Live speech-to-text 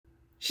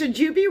Should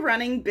you be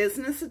running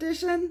Business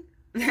Edition?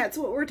 That's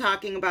what we're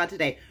talking about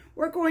today.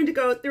 We're going to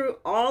go through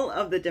all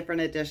of the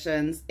different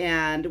editions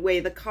and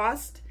weigh the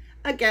cost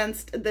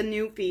against the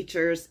new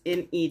features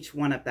in each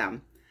one of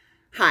them.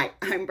 Hi,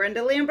 I'm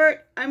Brenda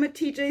Lambert. I'm a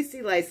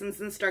TJC licensed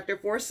instructor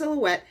for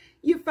Silhouette.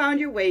 You found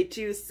your way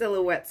to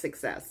Silhouette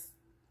Success.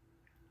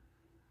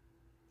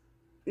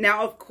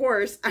 Now, of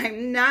course,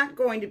 I'm not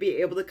going to be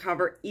able to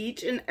cover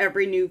each and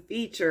every new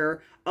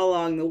feature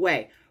along the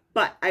way,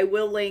 but I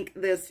will link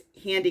this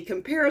handy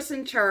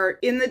comparison chart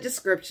in the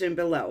description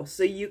below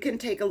so you can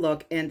take a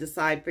look and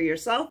decide for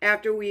yourself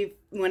after we've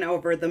went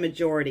over the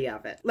majority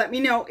of it. Let me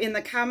know in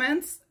the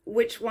comments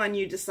which one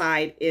you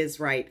decide is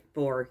right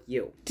for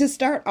you. To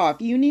start off,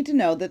 you need to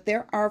know that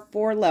there are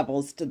 4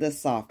 levels to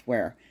this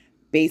software.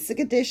 Basic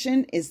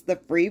Edition is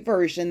the free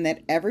version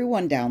that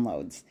everyone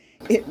downloads.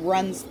 It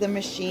runs the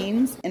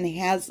machines and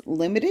has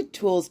limited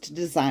tools to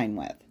design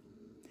with.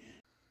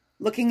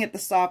 Looking at the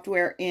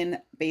software in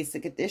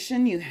Basic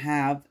Edition, you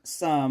have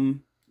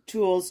some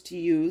tools to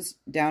use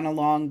down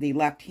along the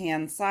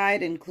left-hand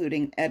side,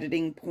 including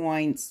editing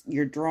points,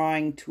 your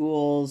drawing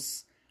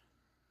tools,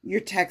 your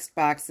text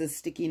boxes,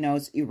 sticky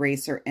notes,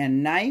 eraser,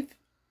 and knife.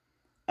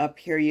 Up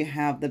here you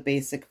have the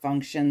basic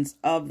functions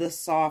of the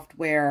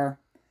software.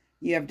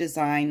 You have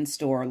design,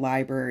 store,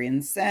 library,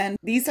 and send.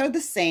 These are the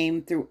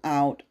same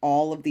throughout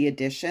all of the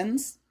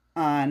editions.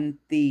 On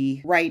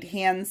the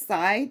right-hand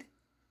side,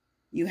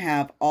 you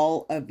have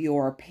all of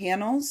your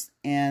panels,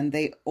 and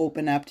they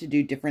open up to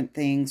do different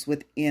things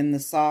within the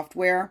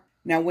software.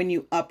 Now, when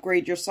you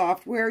upgrade your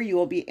software, you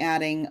will be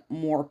adding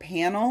more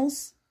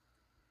panels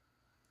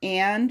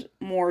and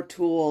more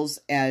tools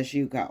as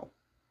you go.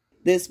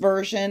 This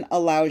version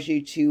allows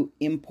you to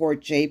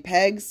import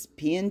JPEGs,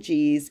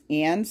 PNGs,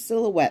 and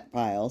Silhouette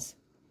files.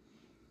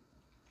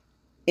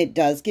 It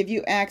does give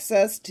you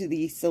access to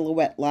the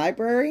Silhouette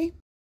library,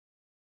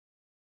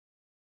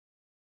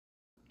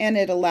 and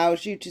it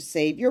allows you to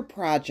save your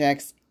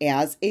projects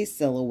as a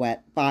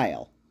Silhouette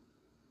file.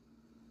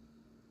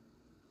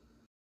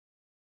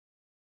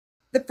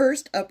 The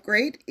first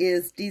upgrade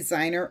is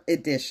Designer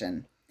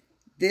Edition.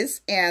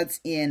 This adds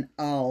in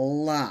a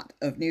lot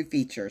of new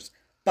features,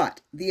 but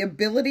the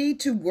ability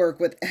to work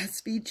with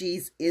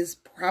SVGs is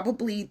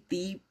probably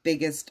the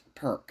biggest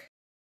perk.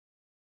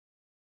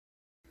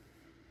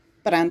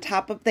 But on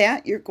top of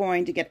that, you're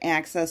going to get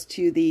access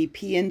to the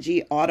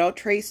PNG Auto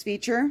Trace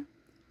feature.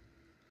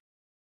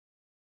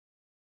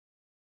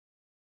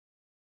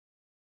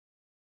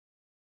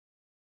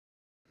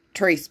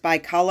 Trace by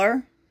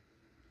color.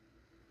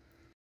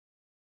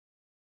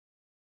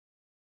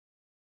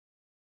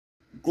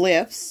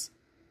 Glyphs.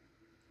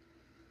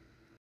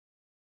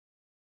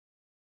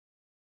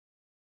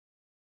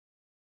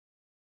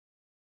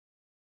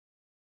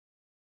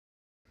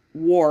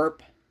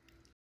 Warp.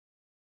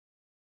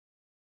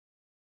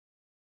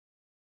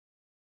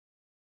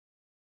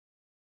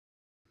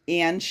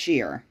 And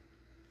shear.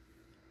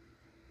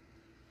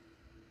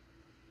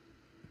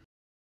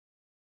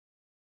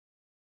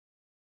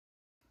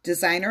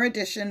 Designer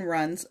Edition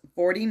runs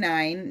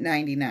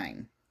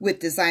 $49.99. With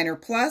Designer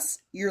Plus,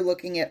 you're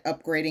looking at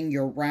upgrading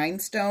your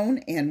rhinestone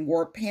and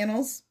warp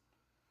panels.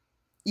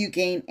 You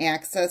gain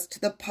access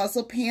to the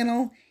puzzle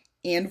panel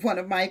and one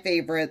of my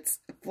favorites,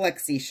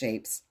 Flexi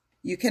Shapes.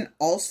 You can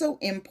also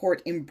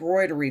import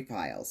embroidery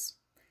files.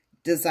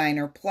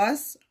 Designer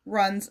Plus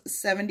runs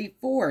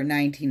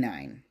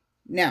 $74.99.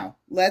 Now,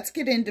 let's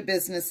get into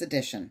Business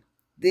Edition.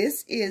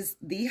 This is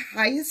the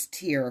highest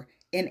tier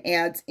and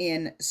adds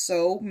in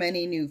so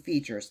many new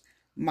features.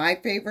 My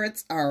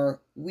favorites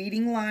are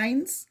weeding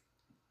lines,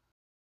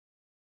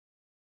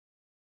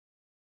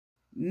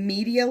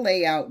 media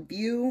layout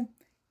view,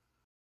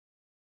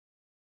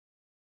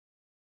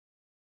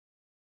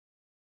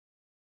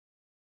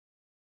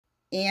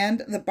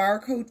 and the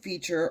barcode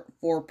feature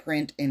for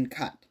print and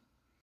cut.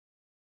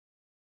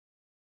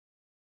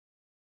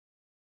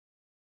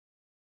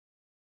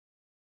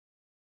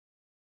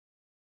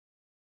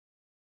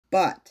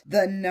 But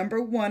the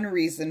number one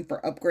reason for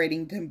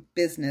upgrading to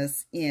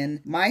Business, in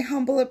my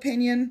humble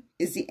opinion,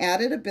 is the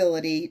added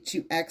ability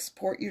to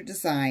export your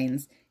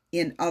designs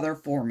in other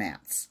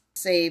formats.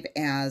 Save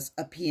as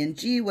a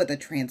PNG with a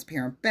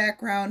transparent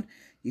background.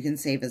 You can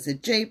save as a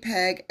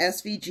JPEG,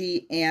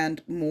 SVG,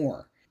 and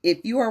more. If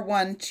you are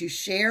one to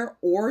share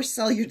or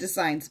sell your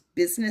designs,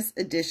 Business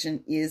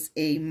Edition is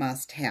a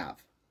must-have.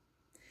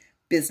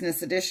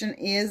 Business Edition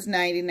is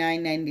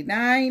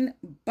 $99.99,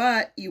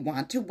 but you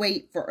want to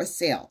wait for a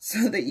sale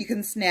so that you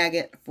can snag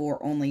it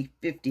for only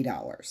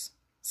 $50.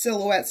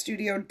 Silhouette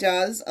Studio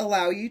does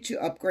allow you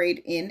to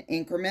upgrade in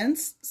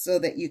increments so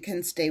that you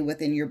can stay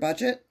within your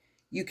budget.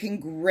 You can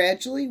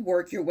gradually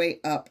work your way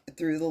up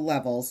through the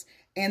levels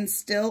and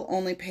still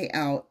only pay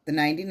out the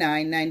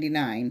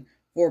 $99.99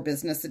 for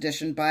Business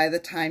Edition by the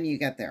time you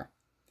get there.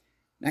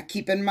 Now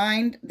keep in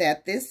mind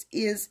that this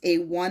is a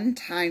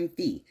one-time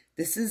fee.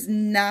 This is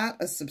not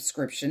a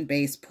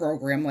subscription-based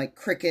program like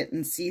Cricut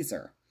and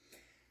Caesar.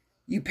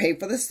 You pay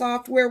for the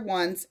software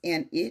once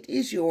and it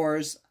is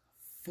yours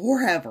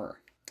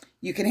forever.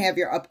 You can have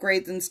your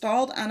upgrades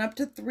installed on up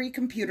to 3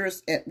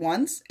 computers at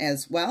once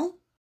as well.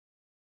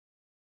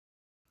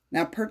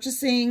 Now,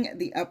 purchasing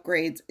the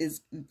upgrades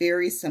is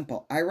very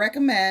simple. I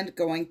recommend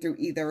going through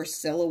either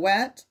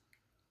Silhouette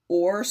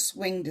or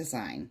Swing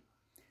Design.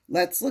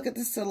 Let's look at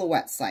the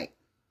Silhouette site.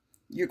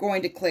 You're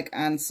going to click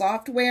on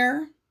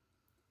Software,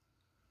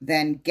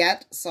 then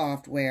Get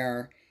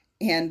Software,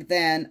 and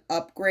then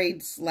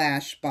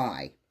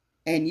Upgrade/Buy.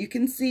 And you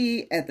can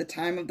see at the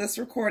time of this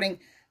recording,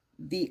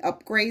 the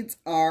upgrades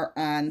are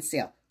on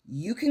sale.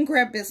 You can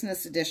grab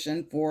Business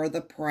Edition for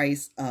the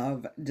price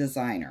of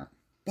Designer.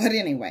 But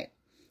anyway,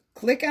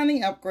 click on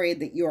the upgrade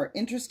that you are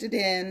interested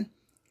in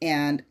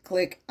and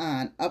click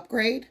on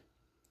Upgrade.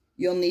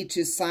 You'll need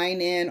to sign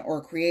in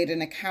or create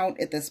an account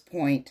at this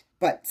point.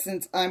 But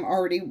since I'm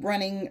already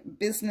running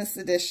Business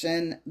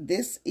Edition,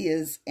 this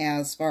is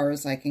as far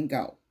as I can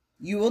go.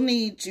 You will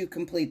need to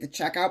complete the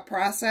checkout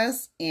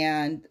process,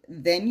 and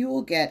then you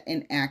will get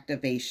an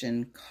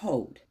activation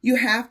code. You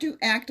have to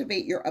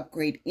activate your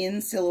upgrade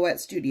in Silhouette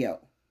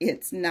Studio.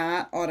 It's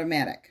not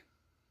automatic.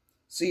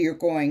 So you're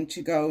going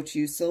to go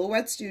to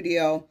Silhouette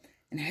Studio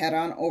and head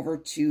on over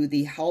to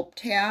the Help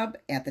tab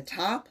at the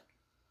top.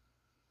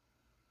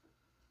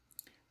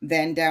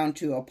 Then down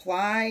to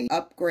Apply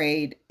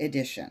Upgrade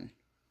Edition.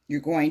 You're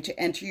going to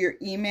enter your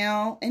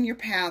email and your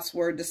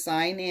password to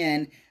sign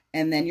in,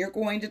 and then you're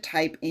going to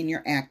type in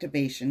your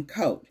activation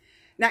code.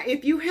 Now,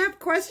 if you have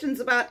questions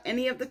about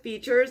any of the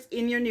features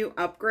in your new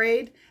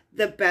upgrade,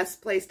 the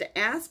best place to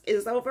ask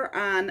is over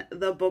on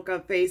the Book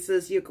of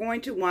Faces. You're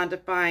going to want to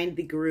find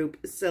the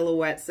group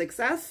Silhouette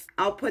Success.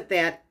 I'll put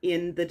that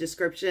in the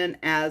description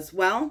as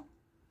well.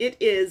 It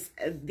is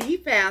the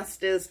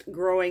fastest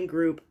growing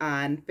group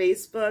on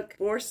Facebook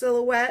for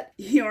Silhouette.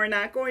 You're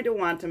not going to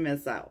want to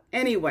miss out.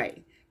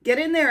 Anyway, get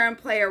in there and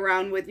play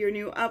around with your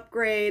new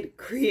upgrade,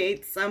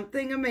 create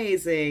something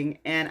amazing,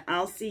 and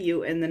I'll see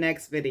you in the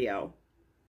next video.